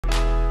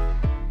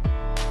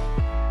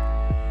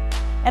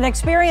An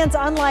experience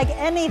unlike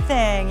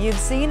anything you've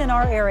seen in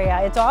our area.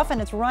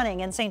 It's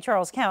running in St.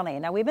 Charles County.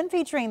 Now, we've been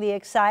featuring the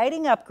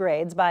exciting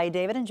upgrades by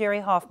David and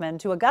Jerry Hoffman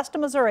to Augusta,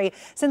 Missouri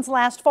since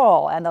last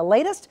fall. And the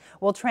latest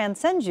will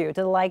transcend you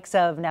to the likes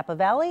of Napa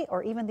Valley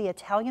or even the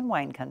Italian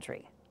wine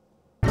country.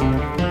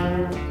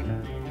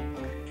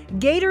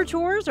 Gator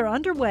tours are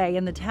underway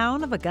in the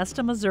town of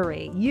Augusta,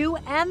 Missouri. You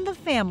and the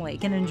family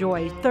can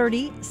enjoy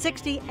 30,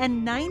 60,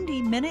 and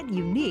 90-minute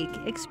unique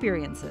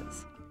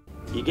experiences.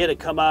 You get to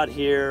come out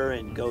here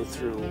and go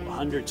through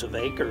hundreds of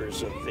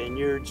acres of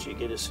vineyards. You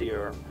get to see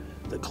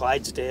the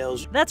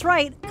Clydesdales. That's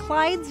right,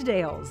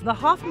 Clydesdales. The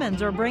Hoffmans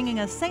are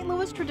bringing a St.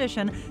 Louis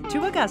tradition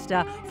to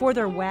Augusta for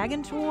their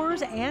wagon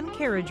tours and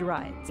carriage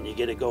rides. And you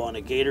get to go on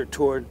a gator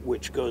tour,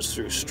 which goes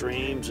through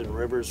streams and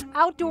rivers.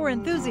 Outdoor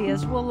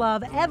enthusiasts will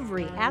love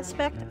every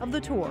aspect of the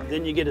tour.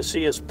 Then you get to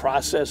see us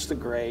process the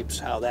grapes,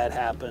 how that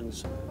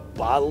happens,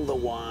 bottle the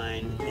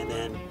wine, and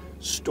then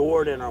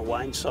stored in our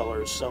wine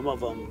cellars, some of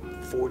them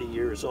 40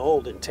 years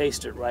old, and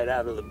taste it right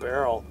out of the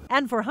barrel.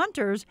 And for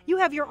hunters, you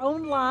have your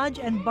own lodge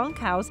and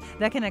bunkhouse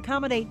that can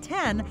accommodate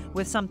 10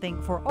 with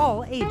something for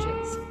all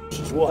ages.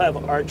 We'll have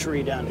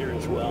archery down here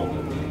as well.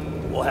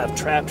 We'll have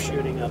trap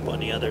shooting up on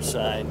the other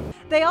side.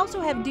 They also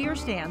have deer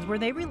stands where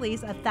they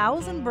release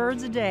 1,000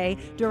 birds a day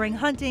during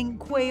hunting,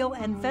 quail,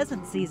 and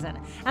pheasant season.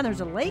 And there's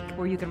a lake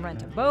where you can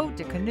rent a boat,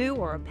 a canoe,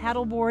 or a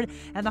paddleboard.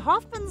 And the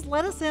Hoffmans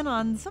let us in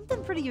on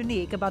something pretty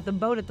unique about the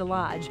boat at the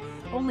lodge.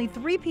 Only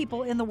 3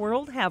 people in the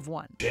world have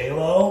one.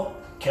 J-Lo,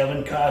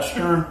 Kevin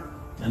Costner,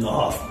 and the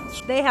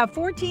Hoffmans. They have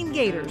 14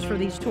 gators for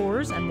these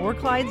tours and more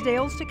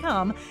Clydesdales to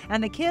come,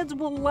 and the kids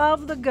will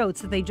love the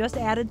goats that they just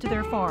added to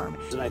their farm.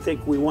 And I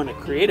think we want to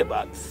create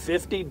about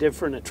 50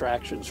 different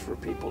attractions for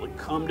people to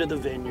come to the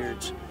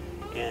vineyards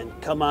and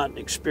come out and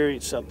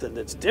experience something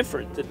that's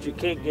different that you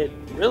can't get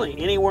really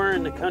anywhere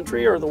in the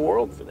country or the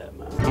world for that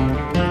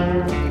matter.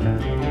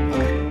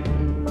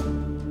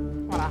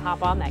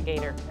 Hop on that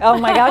gator. Oh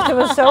my gosh, it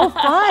was so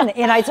fun.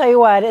 And I tell you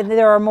what,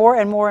 there are more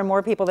and more and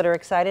more people that are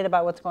excited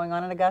about what's going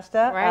on in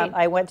Augusta. Right.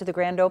 I went to the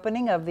grand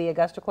opening of the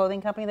Augusta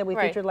Clothing Company that we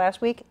featured last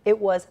week. It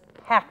was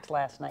packed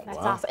last night. That's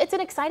awesome. It's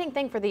an exciting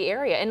thing for the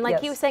area. And like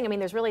he was saying, I mean,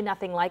 there's really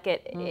nothing like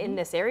it in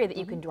this area that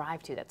you can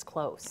drive to that's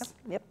close.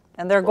 Yep.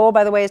 And their goal,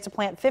 by the way, is to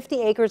plant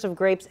 50 acres of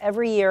grapes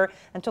every year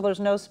until there's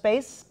no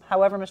space.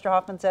 However, Mr.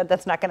 Hoffman said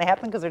that's not going to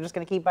happen because they're just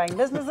going to keep buying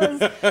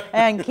businesses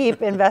and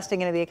keep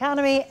investing into the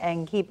economy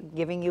and keep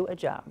giving you a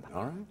job.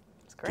 All right.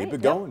 It's great. Keep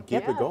it going.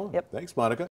 Keep it going. Yep. Thanks, Monica.